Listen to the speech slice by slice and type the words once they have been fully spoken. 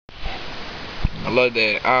Hello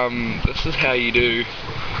there. This is how you do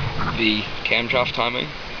the camshaft timing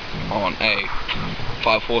on a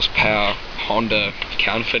 5 horsepower Honda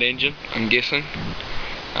counterfeit engine, I'm guessing.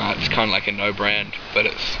 It's kind of like a no brand, but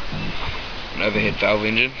it's an overhead valve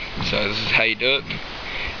engine. So this is how you do it.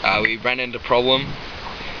 We ran into a problem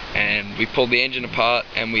and we pulled the engine apart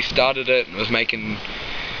and we started it, and it was making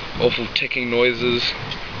awful ticking noises,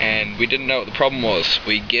 and we didn't know what the problem was.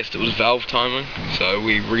 We guessed it was valve timing, so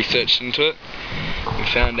we researched into it. We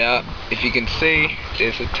found out, if you can see,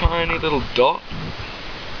 there's a tiny little dot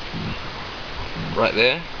right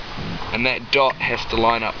there, and that dot has to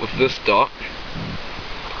line up with this dot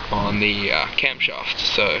on the camshaft.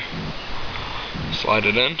 So slide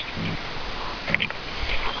it in, make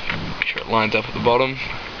sure it lines up at the bottom.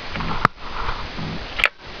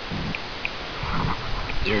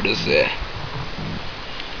 There it is there.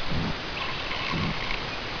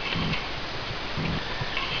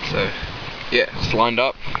 So yeah, it's lined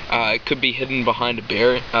up. It could be hidden behind a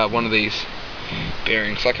bearing, one of these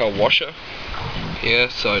bearings, like a washer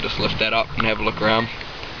here. So just lift that up and have a look around,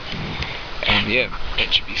 and yeah,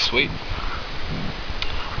 that should be sweet.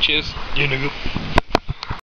 Cheers. Yeah, nigga.